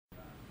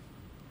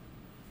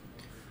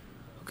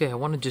Okay, I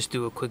want to just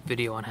do a quick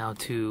video on how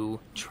to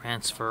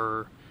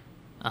transfer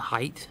a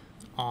height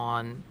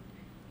on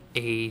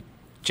a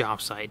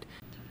job site.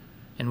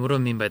 And what do I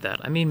mean by that?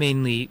 I mean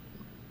mainly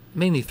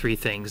three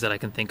things that I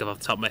can think of off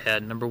the top of my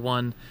head. Number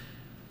one,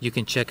 you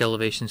can check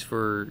elevations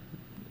for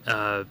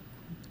how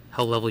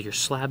level your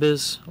slab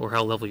is or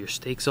how level your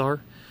stakes are.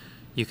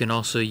 You can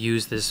also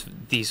use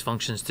these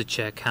functions to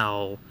check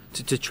how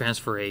to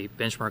transfer a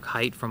benchmark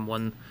height from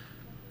one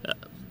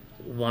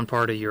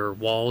part of your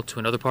wall to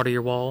another part of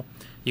your wall.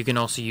 You can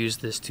also use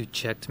this to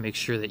check to make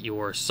sure that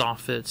your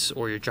soffits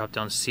or your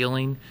drop-down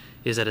ceiling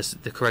is at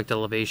the correct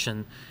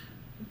elevation.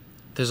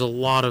 There's a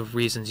lot of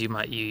reasons you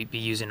might be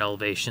using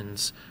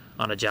elevations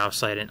on a job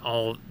site, and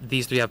all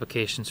these three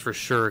applications for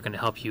sure are going to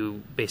help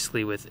you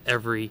basically with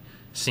every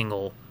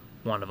single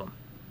one of them.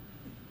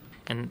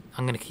 And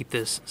I'm going to keep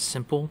this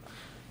simple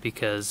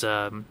because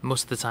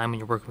most of the time when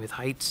you're working with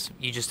heights,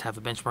 you just have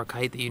a benchmark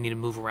height that you need to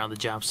move around the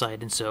job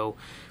site, and so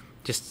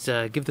just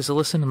give this a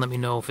listen and let me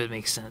know if it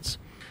makes sense.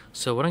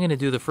 So what I'm going to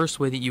do, the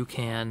first way that you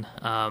can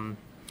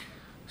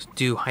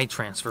do height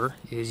transfer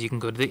is you can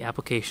go to the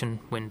application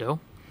window,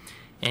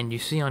 and you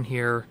see on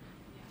here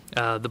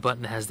the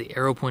button that has the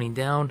arrow pointing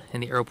down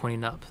and the arrow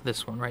pointing up,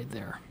 this one right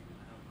there.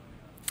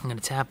 I'm going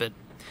to tap it,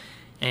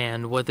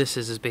 and what this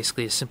is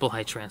basically a simple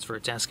height transfer.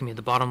 It's asking me at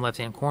the bottom left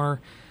hand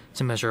corner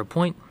to measure a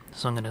point,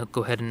 so I'm going to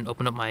go ahead and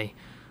open up my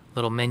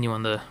little menu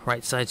on the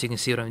right side so you can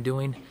see what I'm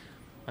doing.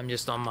 I'm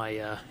just on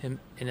my in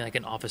like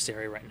an office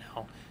area right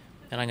now,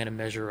 and I'm going to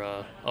measure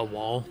a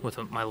wall with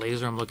my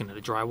laser. I'm looking at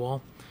a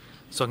drywall,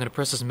 so I'm going to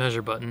press this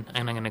measure button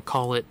and I'm going to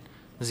call it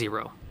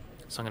 0.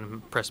 So I'm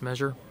going to press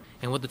measure,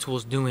 and what the tool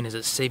is doing is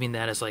it's saving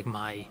that as like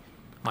my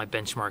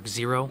benchmark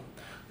 0.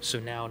 So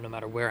now no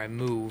matter where I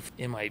move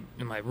in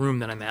my room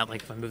that I'm at,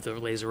 like if I move the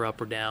laser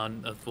up or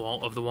down of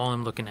the wall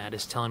I'm looking at,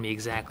 is telling me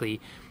exactly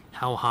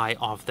how high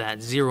off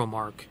that 0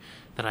 mark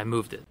that I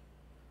moved it.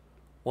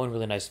 One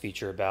really nice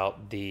feature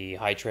about the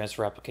height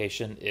transfer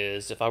application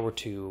is if I were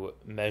to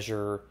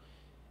measure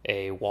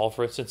a wall,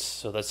 for instance,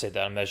 so let's say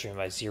that I'm measuring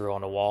my 0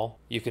 on a wall,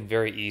 you can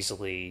very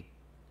easily,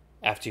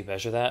 after you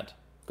measure that,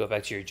 go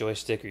back to your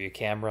joystick or your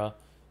camera,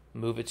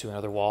 move it to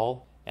another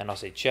wall, and I'll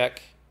say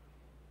check,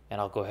 and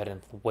I'll go ahead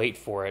and wait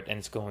for it, and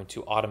it's going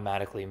to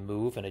automatically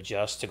move and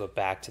adjust to go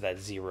back to that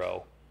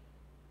 0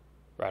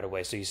 right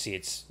away. So you see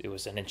it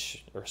was an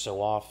inch or so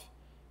off,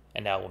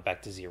 and now it went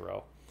back to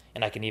 0.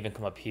 And I can even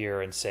come up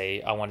here and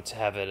say I want it to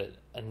have a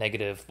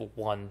negative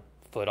 1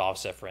 foot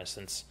offset, for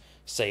instance.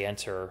 Say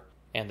enter,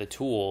 and the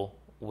tool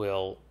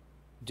will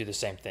do the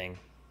same thing,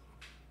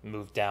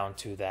 move down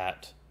to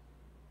that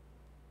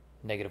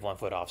negative 1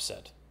 foot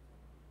offset,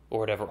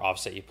 or whatever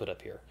offset you put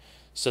up here.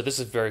 So this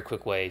is a very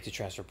quick way to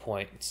transfer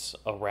points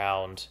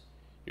around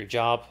your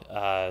job,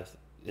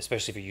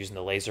 especially if you're using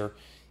the laser.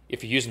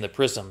 If you're using the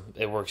prism,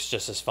 it works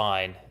just as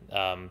fine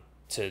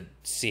to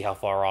see how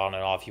far on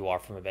and off you are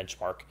from a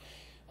benchmark.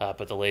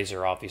 But the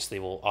laser obviously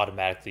will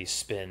automatically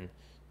spin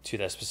to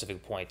that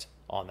specific point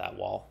on that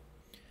wall.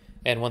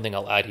 And one thing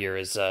I'll add here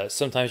is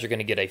sometimes you're going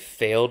to get a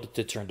failed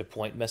to turn to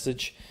point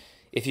message.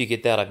 If you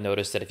get that, I've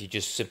noticed that if you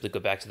just simply go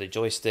back to the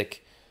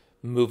joystick,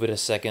 move it a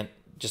second,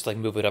 just like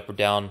move it up or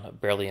down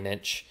barely an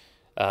inch,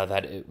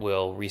 that it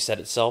will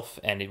reset itself.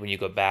 And when you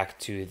go back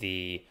to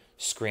the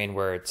screen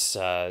where it's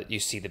you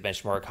see the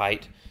benchmark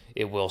height,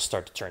 it will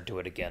start to turn to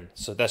it again.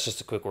 So that's just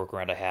a quick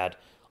workaround I had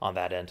on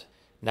that end.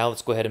 Now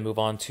let's go ahead and move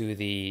on to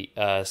the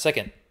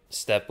second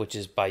step, which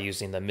is by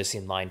using the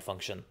missing line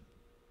function.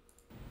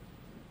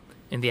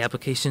 In the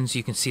applications,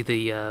 you can see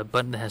the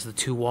button that has the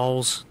 2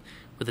 walls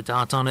with the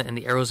dots on it and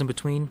the arrows in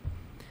between.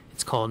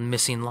 It's called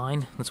missing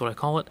line, that's what I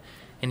call it.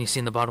 And you see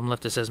in the bottom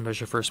left it says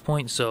measure first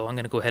point, so I'm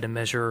going to go ahead and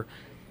measure.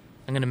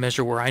 I'm going to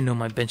measure where I know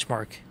my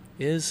benchmark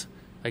is.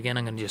 Again,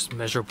 I'm going to just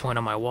measure a point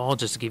on my wall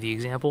just to give you an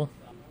example.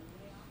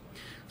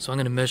 So I'm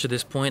going to measure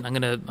this point.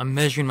 I'm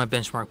measuring my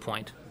benchmark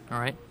point, all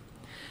right?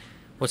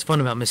 What's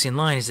fun about missing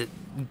line is it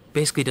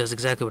basically does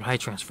exactly what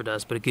height transfer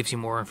does, but it gives you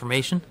more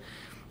information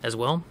as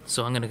well.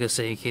 So I'm going to go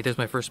say, okay, there's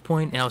my first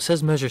point. Now it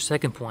says measure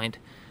second point,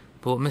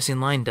 but what missing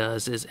line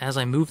does is as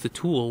I move the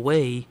tool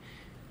away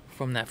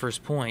from that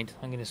first point,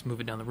 I'm going to just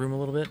move it down the room a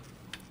little bit.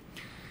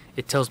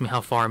 It tells me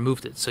how far I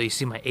moved it. So you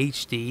see my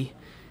HD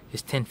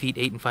is 10 feet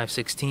 8 and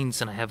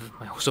 5/16,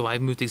 and so I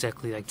moved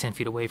exactly like 10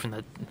 feet away from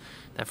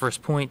that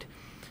first point.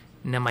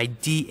 Now my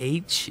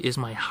DH is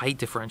my height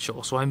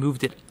differential, so I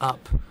moved it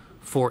up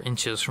 4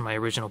 inches from my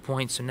original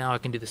point. So now I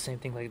can do the same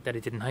thing like that I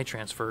did in height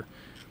transfer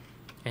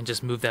and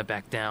just move that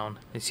back down.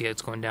 You see how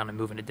it's going down and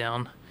moving it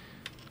down.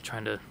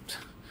 Trying to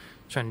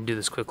do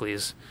this quickly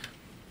is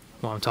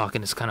while I'm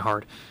talking is kind of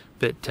hard,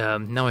 but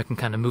now I can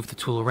kind of move the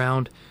tool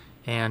around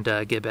and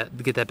get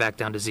that back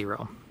down to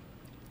 0.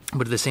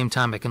 But at the same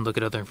time I can look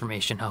at other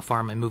information. How far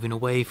am I moving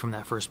away from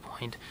that first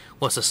point?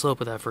 What's the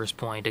slope of that first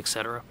point,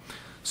 etc.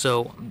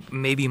 So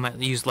maybe you might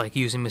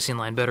using missing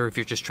line better if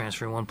you're just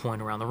transferring 1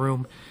 point around the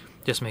room.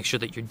 Just make sure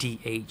that your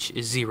DH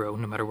is 0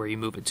 no matter where you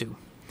move it to.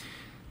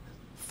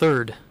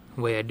 Third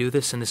way I do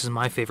this, and this is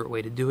my favorite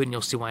way to do it, and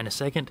you'll see why in a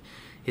second,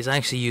 is I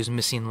actually use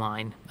missing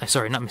line.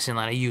 Sorry, not missing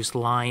line. I use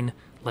line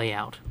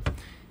layout.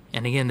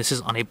 And again, this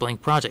is on a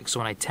blank project. So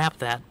when I tap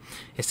that,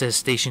 it says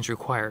stations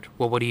required.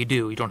 Well, what do?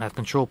 You don't have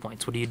control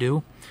points. What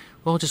do?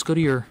 Well, just go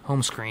to your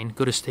home screen,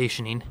 go to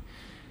stationing,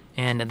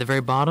 and at the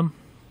very bottom,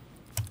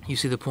 you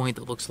see the point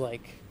that looks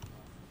like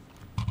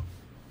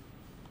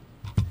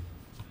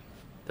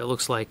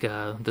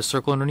the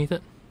circle underneath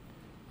it,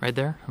 right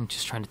there. I'm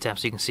just trying to tap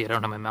so you can see it. I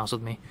don't have my mouse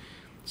with me.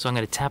 So I'm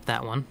going to tap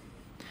that one,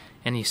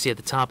 and you see at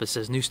the top it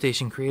says new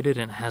station created,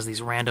 and it has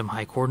these random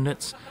high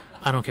coordinates.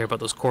 I don't care about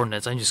those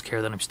coordinates. I just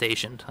care that I'm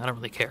stationed. I don't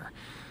really care.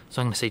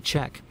 So I'm going to say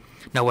check.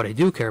 Now what I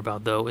do care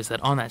about, though, is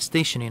that on that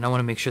stationing, I want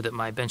to make sure that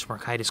my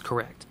benchmark height is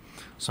correct.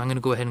 So I'm going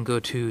to go ahead and go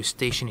to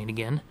stationing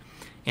again,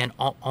 and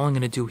all I'm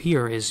going to do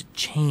here is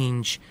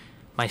change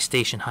my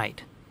station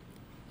height.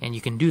 And you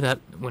can do that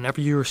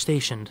whenever you're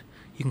stationed.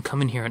 You can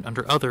come in here, and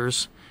under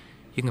others,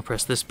 you can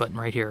press this button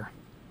right here,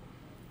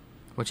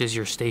 which is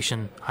your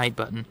station height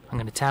button. I'm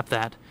going to tap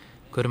that,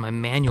 go to my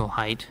manual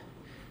height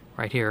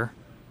right here,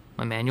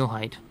 my manual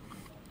height,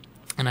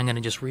 and I'm going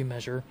to just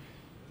remeasure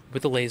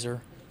with the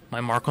laser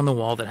my mark on the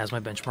wall that has my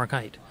benchmark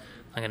height.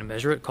 I'm going to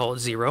measure it, call it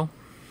 0.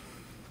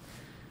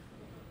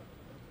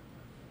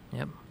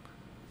 Yep.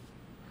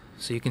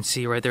 So you can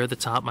see right there at the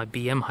top my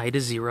BM height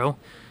is 0,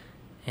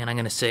 and I'm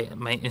going to say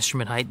my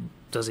instrument height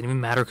doesn't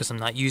even matter because I'm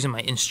not using my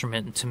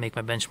instrument to make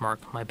my benchmark.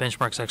 My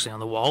benchmark's actually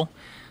on the wall,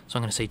 so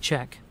I'm going to say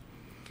check.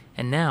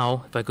 And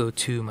now, if I go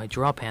to my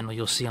draw panel,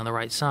 you'll see on the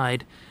right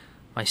side,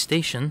 my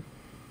station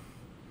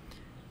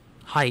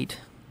height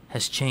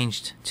has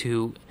changed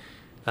to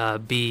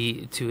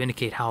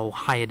indicate how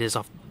high it is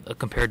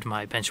compared to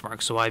my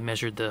benchmark. So I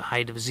measured the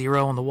height of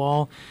 0 on the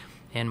wall,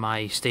 and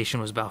my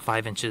station was about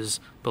 5 inches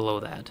below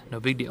that. No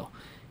big deal.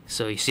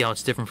 So you see how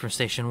it's different from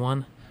station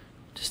 1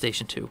 to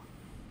station 2.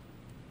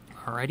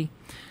 Alrighty.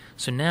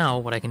 So now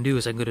what I can do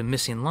is I go to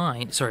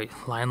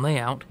line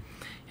layout,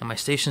 and my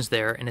station's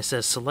there, and it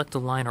says select a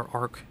line or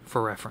arc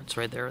for reference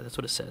right there. That's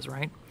what it says,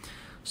 right?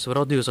 So what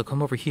I'll do is I'll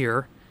come over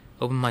here,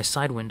 open my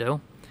side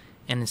window,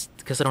 and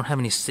because I don't have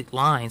any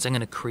lines, I'm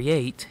going to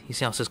create, you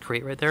see how it says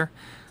create right there?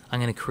 I'm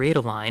going to create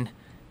a line,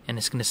 and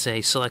it's going to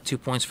say select 2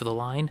 points for the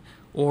line,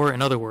 or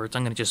in other words,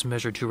 I'm going to just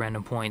measure 2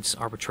 random points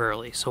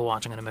arbitrarily. So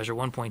watch, I'm going to measure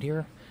 1 point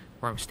here,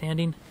 where I'm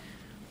standing,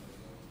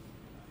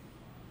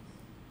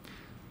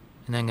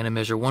 and I'm going to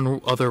measure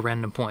one other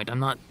random point. I'm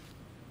going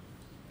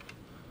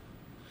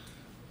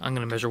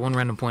to measure one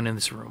random point in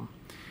this room.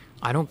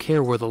 I don't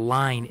care where the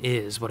line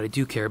is. What I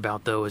do care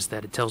about, though, is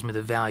that it tells me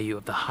the value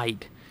of the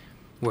height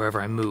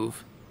wherever I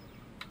move.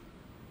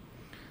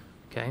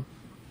 Okay.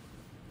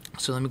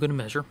 So let me go to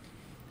measure.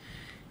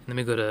 And let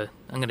me go to,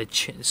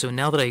 so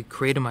now that I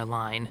created my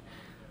line,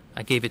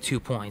 I gave it 2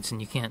 points, and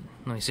you can't,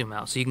 let me zoom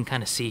out, so you can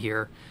kind of see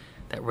here,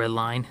 that red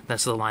line,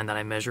 that's the line that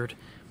I measured.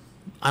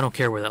 I don't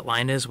care where that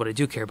line is. What I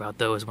do care about,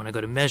 though, is when I go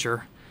to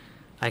measure,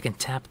 I can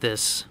tap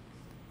this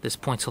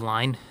point to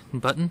line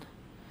button,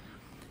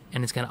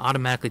 and it's going to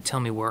automatically tell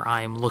me where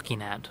I'm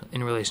looking at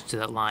in relation to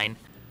that line.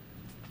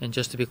 And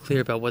just to be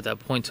clear about what that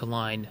point to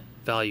line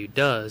value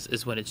does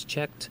is when it's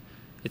checked,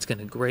 it's going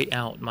to gray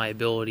out my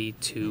ability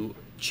to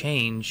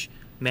change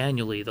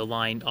manually the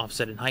line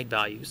offset and height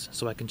values.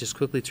 So I can just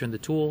quickly turn the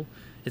tool,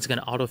 it's going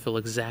to autofill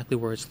exactly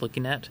where it's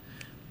looking at,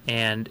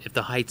 and if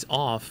the height's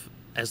off,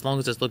 as long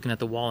as it's looking at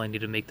the wall I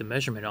need to make the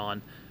measurement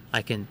on,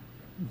 I can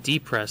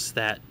depress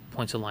that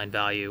point to line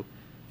value,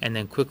 and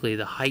then quickly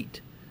the height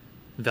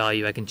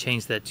value, I can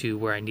change that to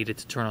where I need it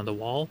to turn on the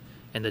wall,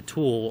 and the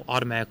tool will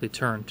automatically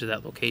turn to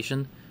that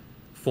location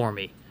for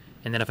me.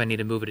 And then if I need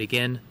to move it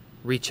again,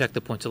 recheck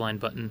the point to line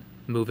button,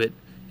 move it,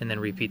 and then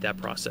repeat that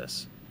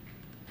process.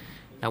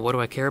 Now what do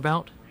I care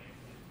about?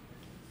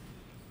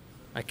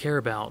 I care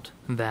about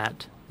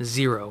that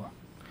 0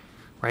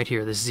 right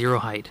here, this 0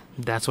 height.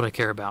 That's what I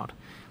care about.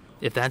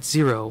 If that's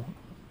 0,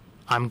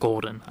 I'm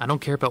golden. I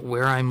don't care about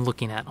where I'm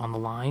looking at on the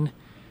line.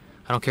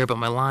 I don't care about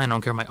my line. I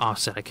don't care about my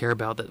offset. I care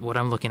about that what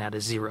I'm looking at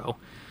is 0.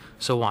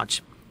 So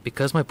watch.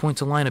 Because my point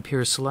to line up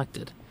here is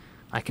selected,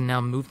 I can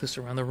now move this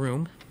around the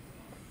room.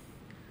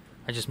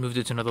 I just moved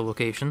it to another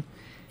location.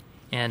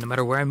 And no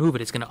matter where I move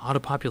it, it's going to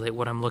auto-populate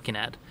what I'm looking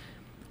at.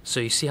 So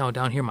you see how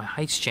down here my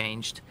height's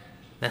changed.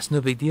 That's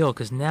no big deal,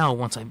 because now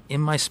once I'm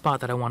in my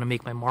spot that I want to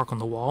make my mark on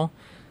the wall,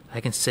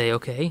 I can say,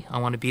 okay, I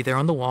want to be there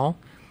on the wall.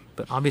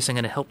 But obviously I'm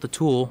going to help the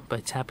tool by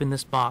tapping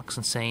this box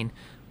and saying,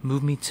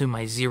 move me to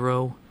my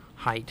 0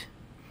 height.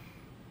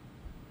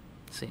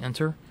 Say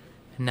enter.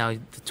 And now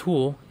the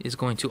tool is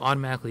going to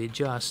automatically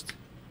adjust.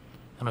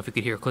 I don't know if you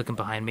could hear it clicking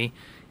behind me.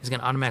 It's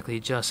going to automatically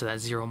adjust to that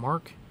 0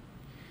 mark.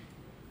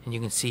 And you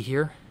can see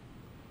here,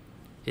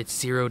 it's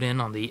zeroed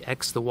in on the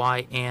X, the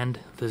Y, and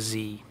the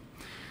Z.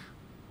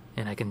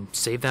 And I can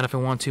save that if I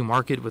want to,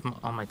 mark it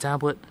on my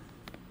tablet,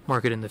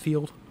 mark it in the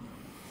field.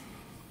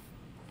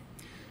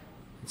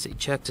 And say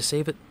check to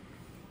save it.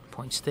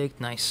 Point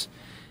staked, nice.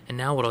 And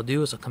now what I'll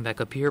do is I'll come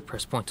back up here,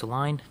 press point to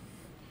line,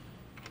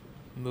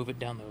 move it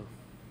down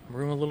the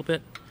room a little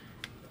bit,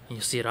 and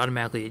you'll see it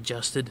automatically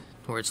adjusted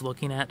where it's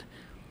looking at.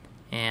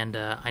 and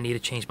I need to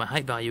change my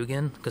height value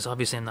again, because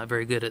obviously I'm not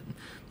very good at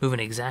moving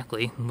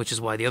exactly, which is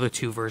why the other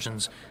two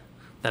versions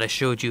that I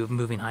showed you of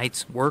moving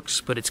heights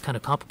works, but it's kind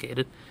of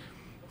complicated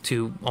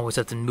to always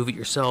have to move it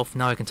yourself.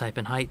 Now I can type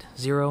in height,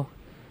 0,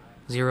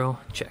 0,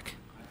 check.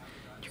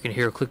 You're going to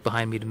hear a click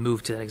behind me to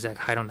move to that exact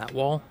height on that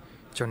wall,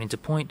 turn into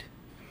point,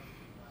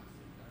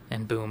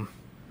 and boom.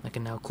 I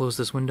can now close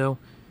this window,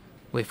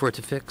 wait for it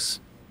to fix,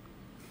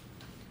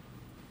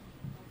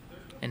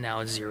 and now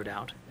it's zeroed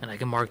out. And I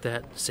can mark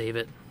that, save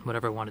it,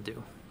 whatever I want to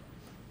do.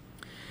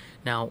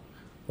 Now,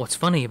 what's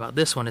funny about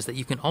this one is that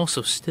you can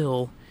also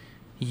still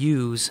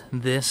use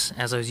this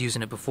as I was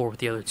using it before with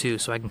the other two,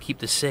 so I can keep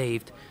this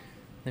saved.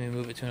 Let me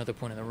move it to another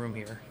point in the room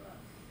here.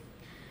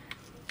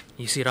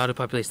 You see it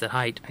auto-populates that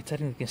height. I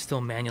technically can still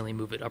manually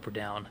move it up or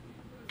down.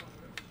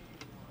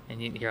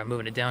 And here I'm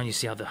moving it down, you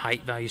see how the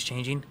height value is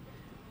changing?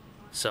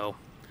 So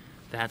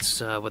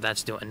that's what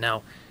that's doing.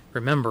 Now,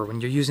 remember,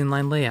 when you're using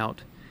line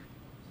layout,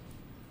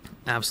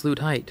 absolute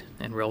height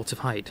and relative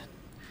height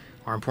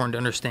are important to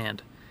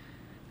understand.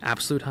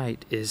 Absolute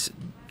height is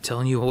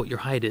telling you what your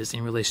height is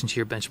in relation to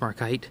your benchmark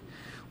height,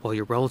 while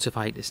your relative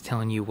height is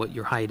telling you what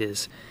your height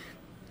is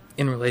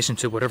in relation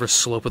to whatever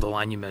slope of the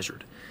line you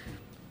measured.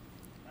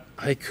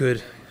 I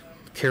could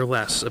care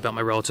less about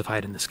my relative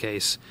height in this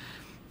case,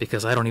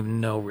 because I don't even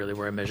know really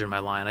where I measured my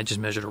line. I just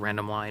measured a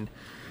random line.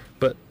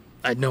 But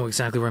I know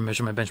exactly where I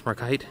measured my benchmark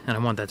height, and I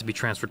want that to be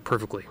transferred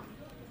perfectly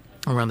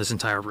around this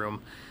entire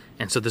room.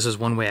 And so this is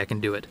one way I can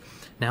do it.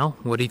 Now,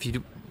 what if you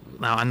do?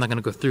 Now, I'm not going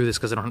to go through this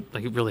because I don't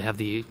really have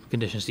the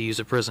conditions to use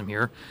a prism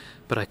here,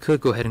 but I could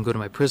go ahead and go to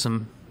my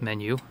prism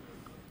menu,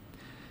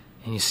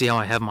 and you see how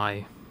I have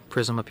my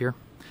prism up here?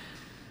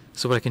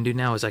 So what I can do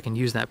now is I can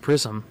use that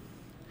prism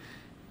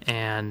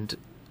and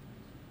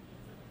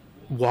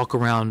walk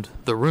around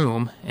the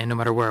room, and no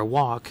matter where I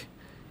walk,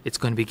 it's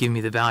going to be giving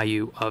me the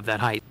value of that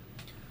height.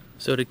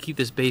 So to keep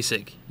this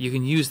basic, you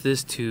can use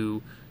this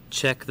to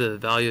check the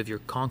value of your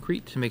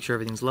concrete to make sure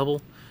everything's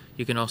level.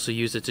 You can also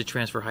use it to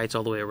transfer heights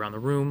all the way around the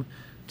room,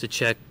 to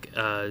check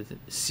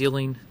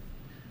ceiling,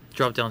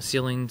 drop down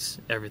ceilings,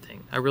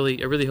 everything. I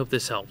really hope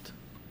this helped.